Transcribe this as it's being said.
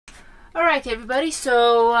Alright everybody,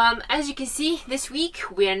 so as you can see, this week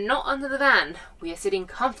we are not under the van. We are sitting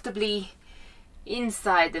comfortably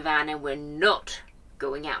inside the van and we're not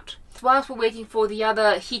going out. Whilst we're waiting for the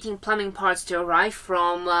other heating plumbing parts to arrive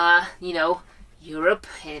from, you know, Europe,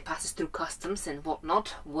 and it passes through customs and whatnot,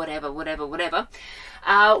 whatever, we're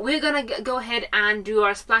gonna go ahead and do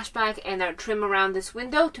our splashback and our trim around this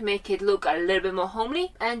window to make it look a little bit more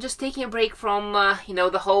homely, and just taking a break from, you know,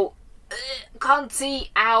 the whole can't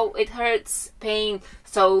see, ow, it hurts, pain.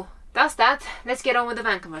 So that's that. Let's get on with the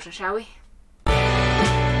van conversion, shall we?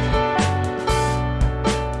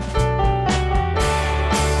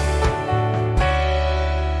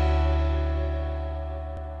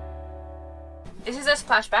 This is our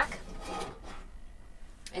splashback.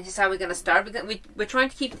 And this is how we're gonna start. We're trying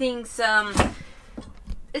to keep things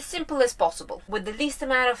as simple as possible, with the least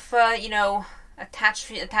amount of you know,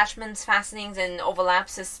 attachments, fastenings and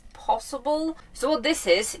overlaps as possible. So what this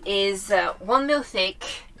is 1 mil thick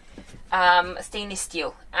stainless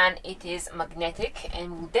steel, and it is magnetic,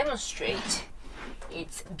 and will demonstrate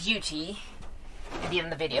its beauty at the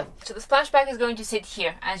end of the video. So the splashback is going to sit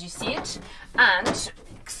here as you see it, and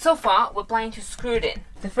so far we're planning to screw it in.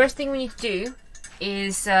 The first thing we need to do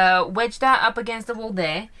is wedge that up against the wall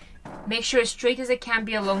there, make sure as straight as it can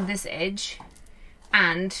be along this edge,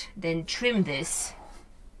 and then trim this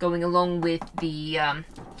going along with the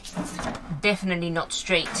definitely not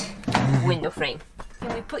straight window frame.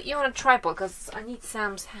 Can we put you on a tripod, because I need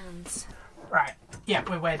Sam's hands. Right, yeah,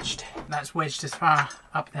 we're wedged. That's wedged as far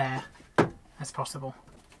up there as possible.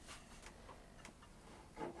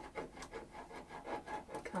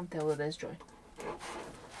 Can't tell whether there's drawing.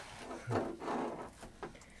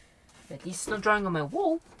 At least it's not drawing on my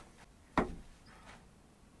wall.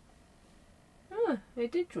 Oh,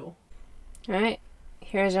 it did draw. Alright,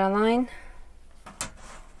 here's our line.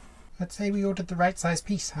 Let's say we ordered the right size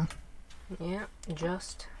piece, huh? Yeah,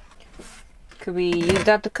 just. Could we use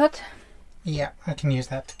that to cut? Yeah, I can use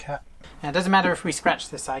that to cut. Now, it doesn't matter if we scratch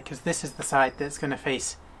this side, because this is the side that's going to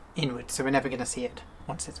face inward, so we're never going to see it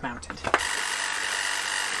once it's mounted.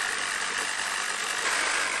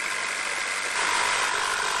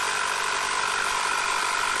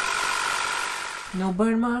 No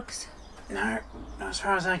burn marks? No, not as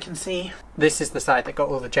far as I can see. This is the side that got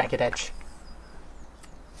all the jagged edge.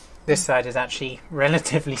 This side is actually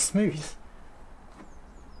relatively smooth.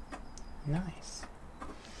 Nice.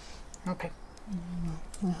 Okay.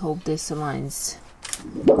 I hope this aligns.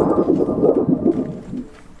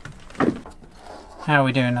 How are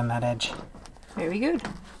we doing on that edge? Very good.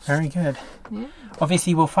 Very good. Yeah.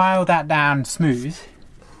 Obviously we'll file that down smooth.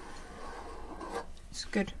 It's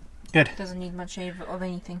good. Good. Doesn't need much of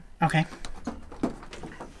anything. Okay.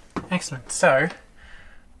 Excellent. So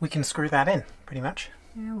we can screw that in, pretty much.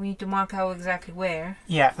 Yeah, we need to mark out exactly where.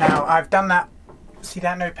 Yeah, now I've done that. See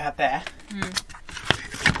that notepad there?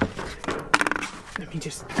 Let me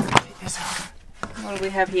just take this off. What do we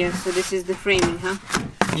have here? So this is the framing, huh?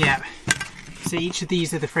 Yeah. So each of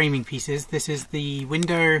these are the framing pieces. This is the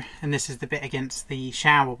window and this is the bit against the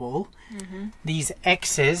shower wall. These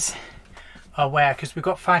X's are where, because we've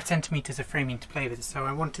got 5 centimeters of framing to play with, so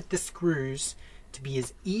I wanted the screws to be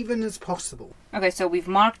as even as possible. Okay, so we've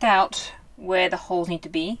marked out where the holes need to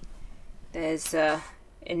be. There's an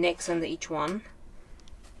X under each one.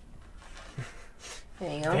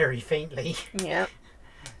 There you go. Very faintly. Yeah.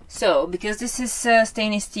 So, because this is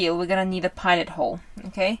stainless steel, we're gonna need a pilot hole,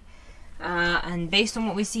 okay? And based on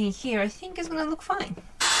what we see here, I think it's gonna look fine.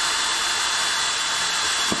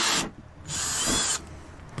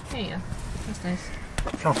 There you go. That's nice.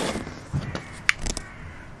 Cool.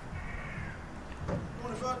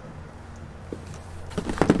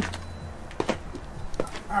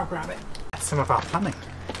 I'll grab it. That's some of our plumbing.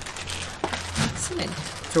 Excellent.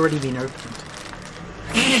 It's already been opened.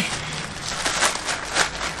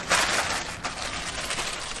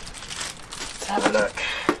 Let's have a look.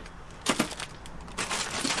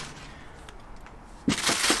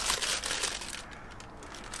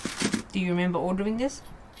 Do you remember ordering this?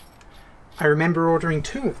 I remember ordering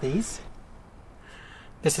 2 of these.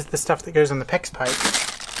 This is the stuff that goes on the PEX pipe.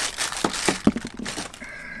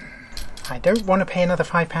 I don't want to pay another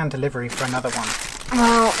 £5 delivery for another one.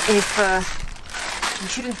 Well, if you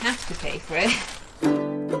shouldn't have to pay for it.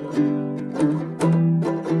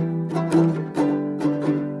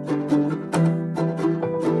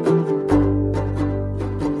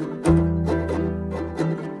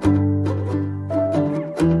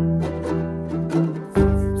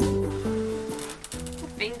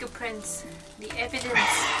 Fingerprints, the evidence.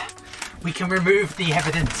 We can remove the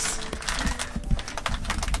evidence.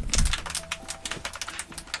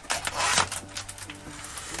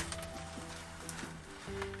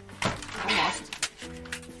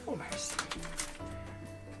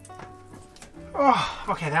 Oh,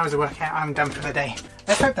 okay, that was a workout. I'm done for the day.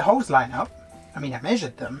 Let's hope the holes line up. I mean, I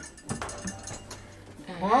measured them.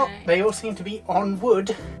 Well, they all seem to be on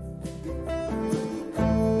wood.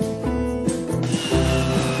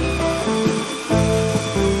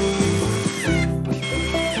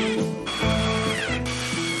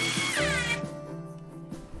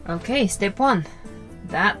 Okay, step 1.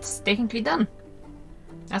 That's technically done.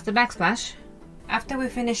 That's the backsplash. After we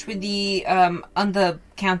finish with the under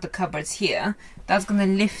counter cupboards here, that's gonna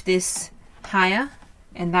lift this higher,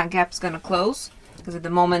 and that gap's gonna close because at the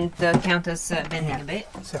moment the counter's bending a bit.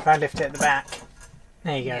 So if I lift it at the back,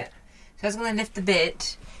 there you go. Yeah. So that's gonna lift a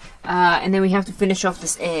bit, and then we have to finish off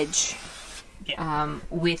this edge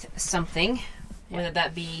with something, whether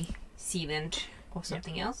that be sealant or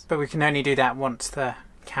something else. But we can only do that once the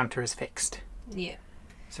counter is fixed. Yeah.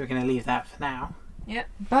 So we're going to leave that for now. Yeah,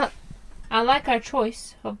 but I like our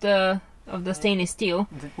choice of the stainless steel.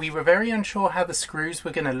 We were very unsure how the screws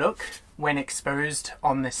were going to look when exposed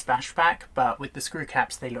on this splashback, but with the screw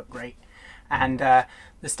caps they look great. And the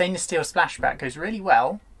stainless steel splashback goes really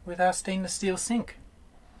well with our stainless steel sink.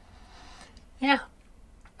 Yeah,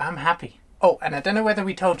 I'm happy. Oh, and I don't know whether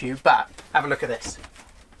we told you, but have a look at this.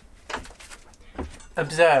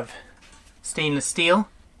 Observe. Stainless steel,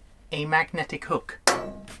 a magnetic hook.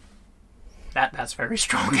 That's very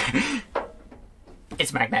strong.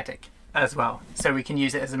 It's magnetic as well, so we can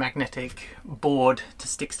use it as a magnetic board to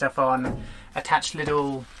stick stuff on, attach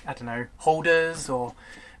little, I don't know, holders or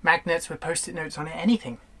magnets with post-it notes on it,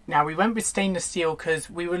 anything. Now we went with stainless steel because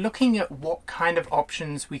we were looking at what kind of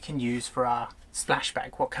options we can use for our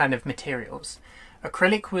splashback, what kind of materials.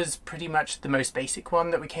 Acrylic was pretty much the most basic one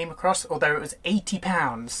that we came across, although it was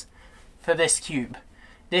 £80 for this cube.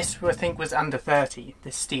 This I think was under 30,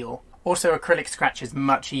 this steel. Also acrylic scratch is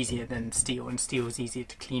much easier than steel, and steel is easier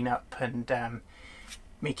to clean up and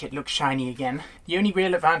make it look shiny again. The only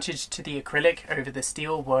real advantage to the acrylic over the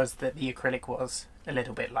steel was that the acrylic was a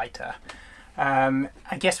little bit lighter. I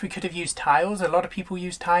guess we could have used tiles. A lot of people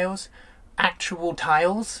use tiles. Actual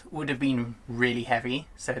tiles would have been really heavy,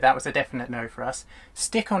 so that was a definite no for us.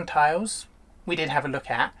 Stick-on tiles we did have a look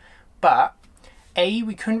at, but A,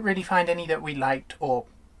 we couldn't really find any that we liked, or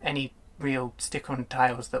any real stick-on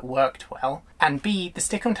tiles that worked well, and B, the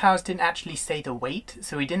stick-on tiles didn't actually say the weight,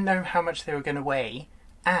 so we didn't know how much they were going to weigh,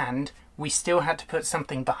 and we still had to put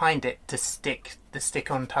something behind it to stick the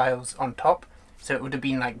stick-on tiles on top, so it would have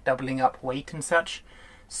been like doubling up weight and such.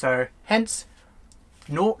 So hence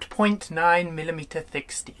 0.9mm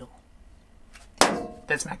thick steel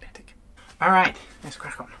that's magnetic. Alright, let's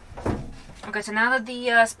crack on. Okay, so now that the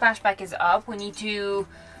splashback is up, we need to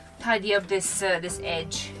tidy up this this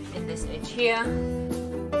edge and this edge here.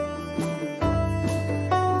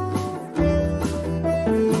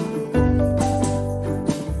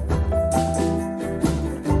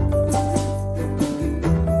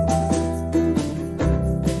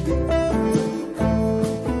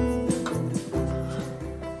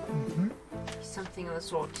 Something of the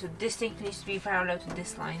sort. So this thing needs to be parallel to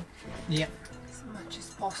this line. Yep. As much as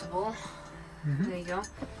possible. There you go.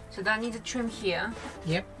 So that needs a trim here.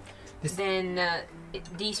 Yep. Then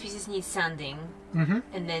these pieces need sanding, and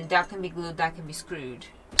then that can be glued, that can be screwed.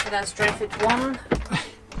 So that's dry fit 1.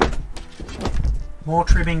 More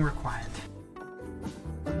trimming required.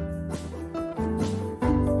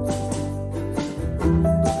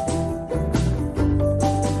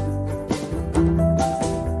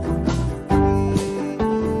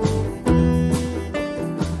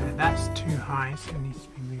 That's too high, so it needs to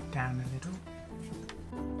be moved down a little.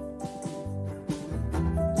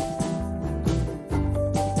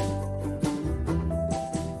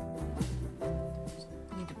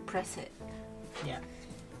 Press it. Yeah.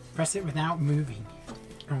 Press it without moving.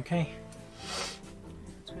 Okay.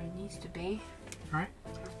 That's where it needs to be. Alright. I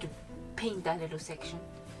have to paint that little section.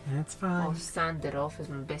 That's fine. Or sand it off as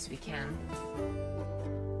best we can.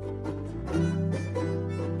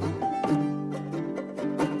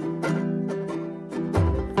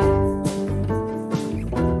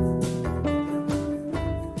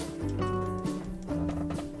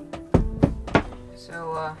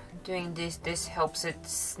 Doing this helps it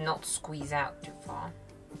not squeeze out too far,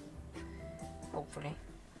 hopefully.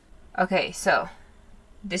 Okay, so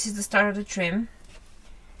this is the start of the trim.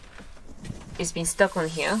 It's been stuck on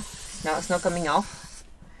here, now it's not coming off,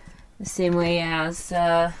 the same way as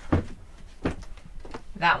that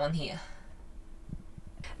one here.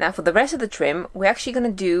 Now for the rest of the trim, we're actually going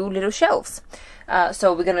to do little shelves.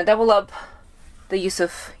 So we're going to double up the use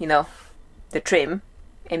of, you know, the trim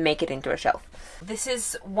and make it into a shelf. This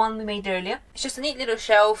is one we made earlier. It's just a neat little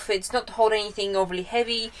shelf. It's not to hold anything overly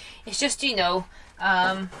heavy. It's just, you know,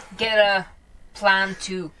 get plan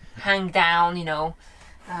to hang down, you know.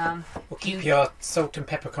 Or keep your salt and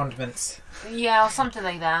pepper condiments. Yeah, or something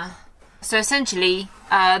like that. So essentially,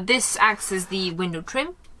 this acts as the window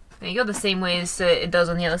trim. There you go, the same way as it does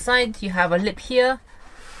on the other side. You have a lip here,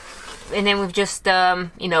 and then we've just,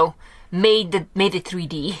 you know, made it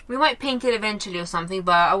 3D. We might paint it eventually or something,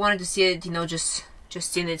 but I wanted to see it, you know, just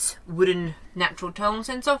in its wooden natural tones,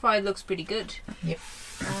 and so far it looks pretty good. Yep.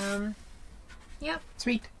 Yeah.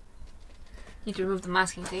 Sweet. Need to remove the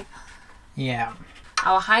masking tape. Yeah.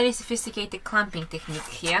 Our highly sophisticated clamping technique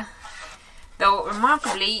here, though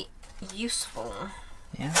remarkably useful.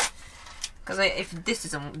 Yeah. Because if this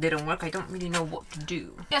didn't work, I don't really know what to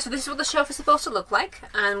do. Yeah, so this is what the shelf is supposed to look like,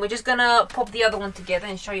 and we're just gonna pop the other one together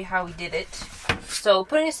and show you how we did it. So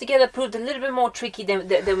putting this together proved a little bit more tricky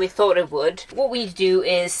than we thought it would. What we need to do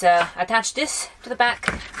is attach this to the back,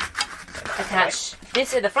 attach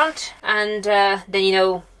this at the front, and then, you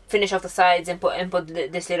know, finish off the sides and put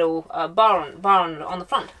this little bar on the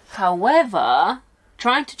front. However,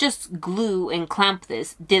 trying to just glue and clamp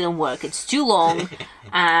this didn't work. It's too long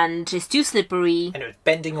and it's too slippery. And it was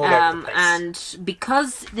bending all over the place. And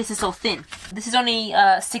because this is so thin, this is only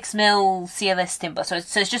 6mm CLS timber, so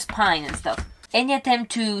it's just pine and stuff. Any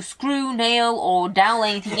attempt to screw, nail, or dowel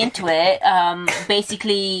anything into it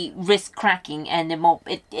basically risk cracking, and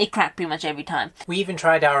it cracked pretty much every time. We even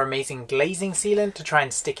tried our amazing glazing sealant to try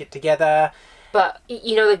and stick it together. But,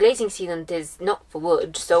 you know, the glazing sealant is not for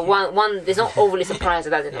wood, so one is not overly surprised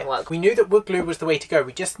that didn't work. We knew that wood glue was the way to go.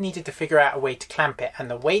 We just needed to figure out a way to clamp it, and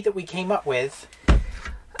the way that we came up with...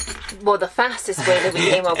 Well, the fastest way that we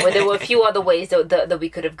came up with, there were a few other ways that we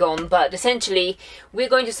could have gone, but essentially we're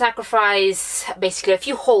going to sacrifice basically a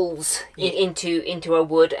few holes into our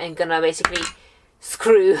wood, and gonna basically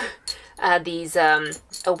screw these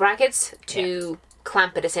brackets to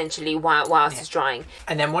clamp it essentially whilst it's drying.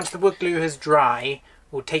 And then once the wood glue is dry,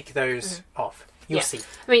 we'll take those off. You'll see.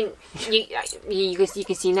 I mean, you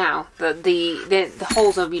can see now that the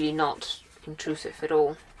holes are really not intrusive at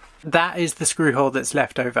all. That is the screw hole that's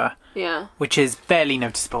left over. Yeah. Which is barely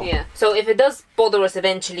noticeable. Yeah. So if it does bother us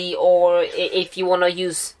eventually, or if you want to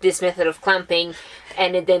use this method of clamping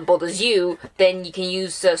and it then bothers you, then you can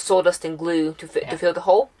use sawdust and glue to fill the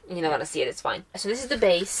hole. You're not going to see it, it's fine. So this is the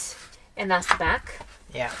base, and that's the back.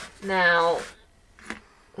 Yeah. Now,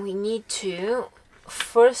 we need to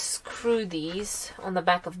first screw these on the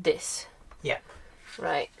back of this. Yeah.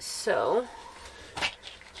 Right, so...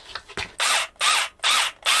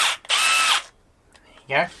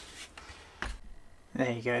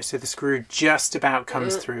 There you go. So the screw just about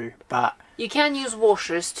comes through, but... You can use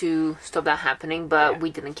washers to stop that happening, but we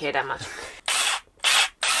didn't care that much.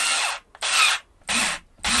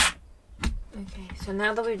 Okay, so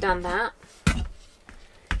now that we've done that...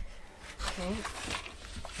 Okay,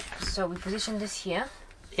 so we position this here.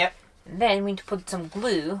 Yep. And then we need to put some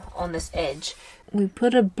glue on this edge. We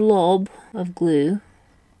put a blob of glue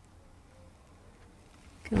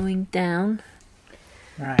going down.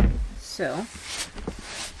 Right. So,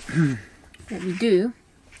 what we do,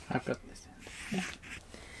 I've got this.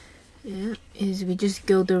 Yeah, is we just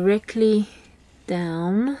go directly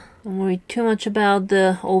down. Don't worry too much about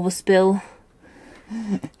the overspill.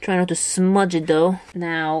 Try not to smudge it though.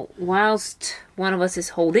 Now, whilst one of us is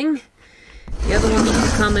holding, the other one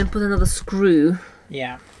needs to come and put another screw.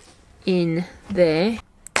 Yeah. In there.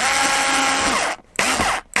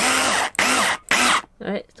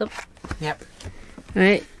 Alright, stop. Yep.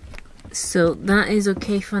 Right, so that is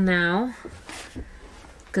okay for now,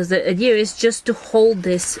 because the idea is just to hold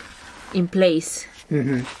this in place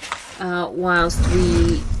whilst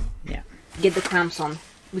we get the clamps on.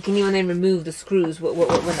 We can even then remove the screws when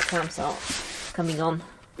the clamps are coming on.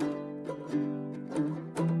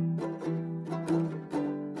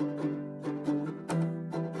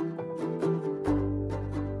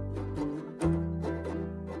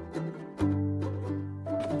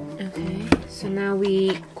 So now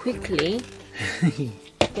we quickly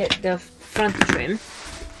get the front trim.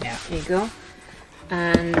 Yeah. There you go.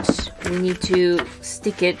 And we need to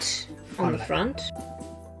stick it on the front.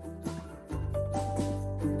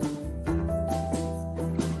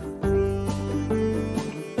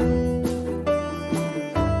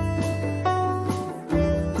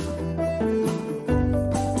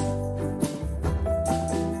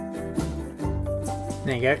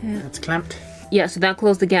 There you go. That's clamped. Yeah, so that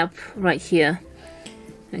closed the gap right here.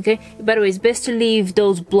 Okay, by the way, it's best to leave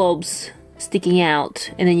those blobs sticking out,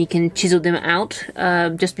 and then you can chisel them out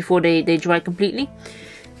just before they dry completely.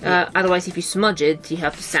 Otherwise, if you smudge it, you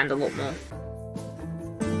have to sand a lot more.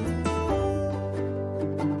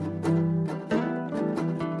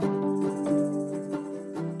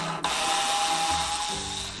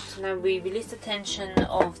 when we release the tension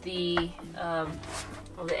of the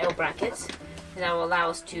L brackets, that will allow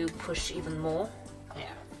us to push even more.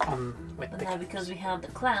 Yeah. With But now because we have the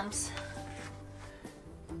clamps,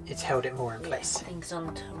 it's held it more in place. Things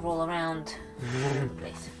don't roll around the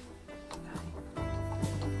place.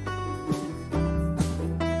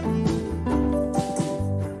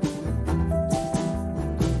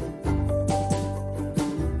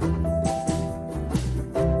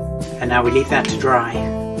 And now we leave that to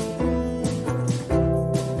dry.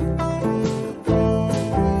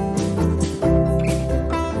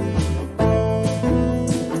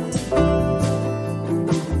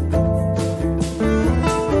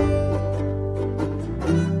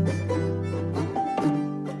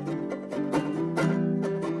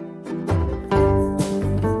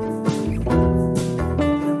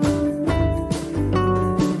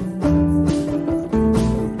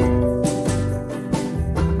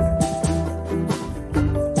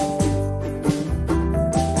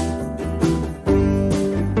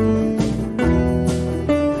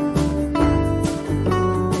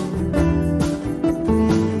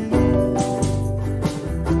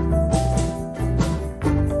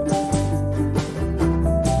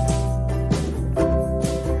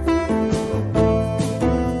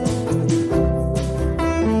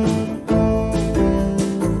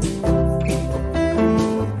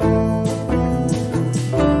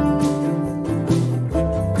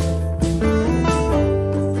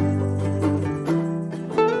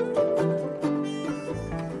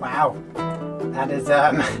 Wow, that is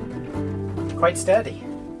quite sturdy.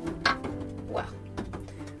 Well,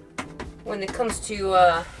 when it comes to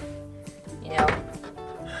you know,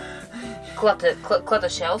 clutter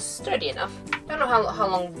shells, sturdy enough. Don't know how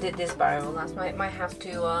long did this barrel will last. Might have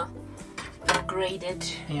to upgrade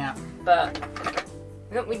it. Yeah. But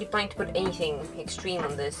I'm not really planning to put anything extreme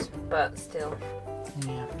on this, but still.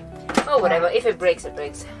 Yeah. Oh, whatever. If it breaks, it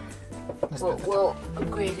breaks. Let's We'll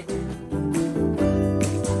upgrade it.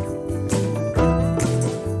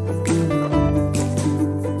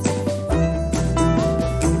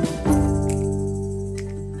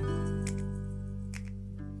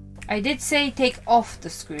 I did say take off the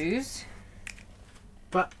screws.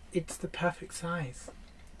 But it's the perfect size.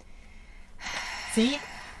 See?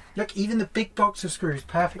 Look, even the big box of screws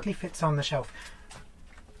perfectly fits on the shelf.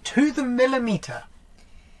 To the millimeter.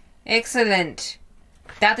 Excellent.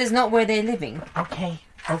 That is not where they're living. Okay,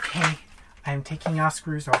 okay. I'm taking our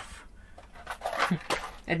screws off.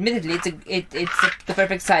 Admittedly, it's the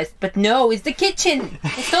perfect size. But no, it's the kitchen.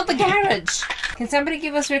 It's not the garage. Can somebody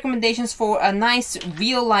give us recommendations for a nice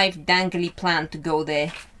real-life dangly plant to go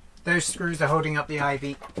there? Those screws are holding up the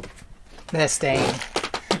ivy. They're staying.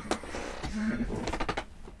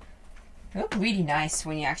 They look really nice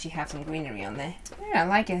when you actually have some greenery on there. Yeah, I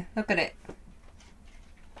like it. Look at it.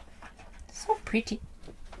 So pretty.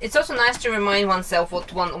 It's also nice to remind oneself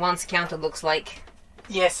what one's counter looks like.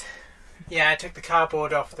 Yes. Yeah, I took the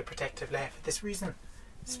cardboard off the protective layer for this reason,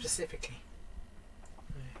 specifically.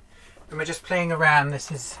 And we're just playing around.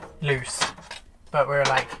 This is loose. But we're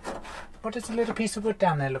like, what does a little piece of wood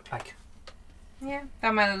down there look like? Yeah,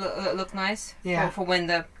 that might look nice. Yeah. For when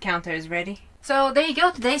the counter is ready. So there you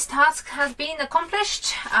go. Today's task has been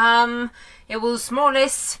accomplished. It was more or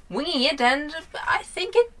less winging it, and I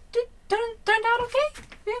think it turned out okay.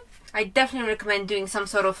 Yeah. I definitely recommend doing some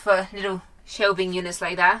sort of little shelving units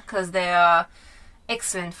like that, because they are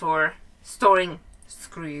excellent for storing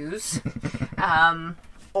screws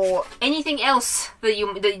or anything else that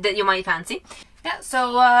you might fancy. Yeah,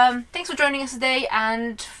 so thanks for joining us today,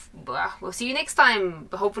 and we'll see you next time.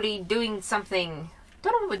 Hopefully doing something.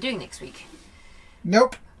 Don't know what we're doing next week.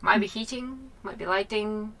 Nope. Might be heating, might be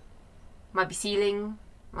lighting, might be sealing.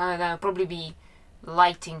 Probably be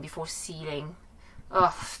lighting before sealing.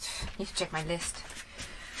 Oh, need to check my list.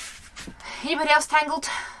 Anybody else tangled?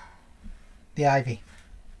 The ivy.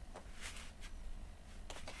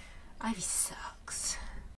 Ivy sucks.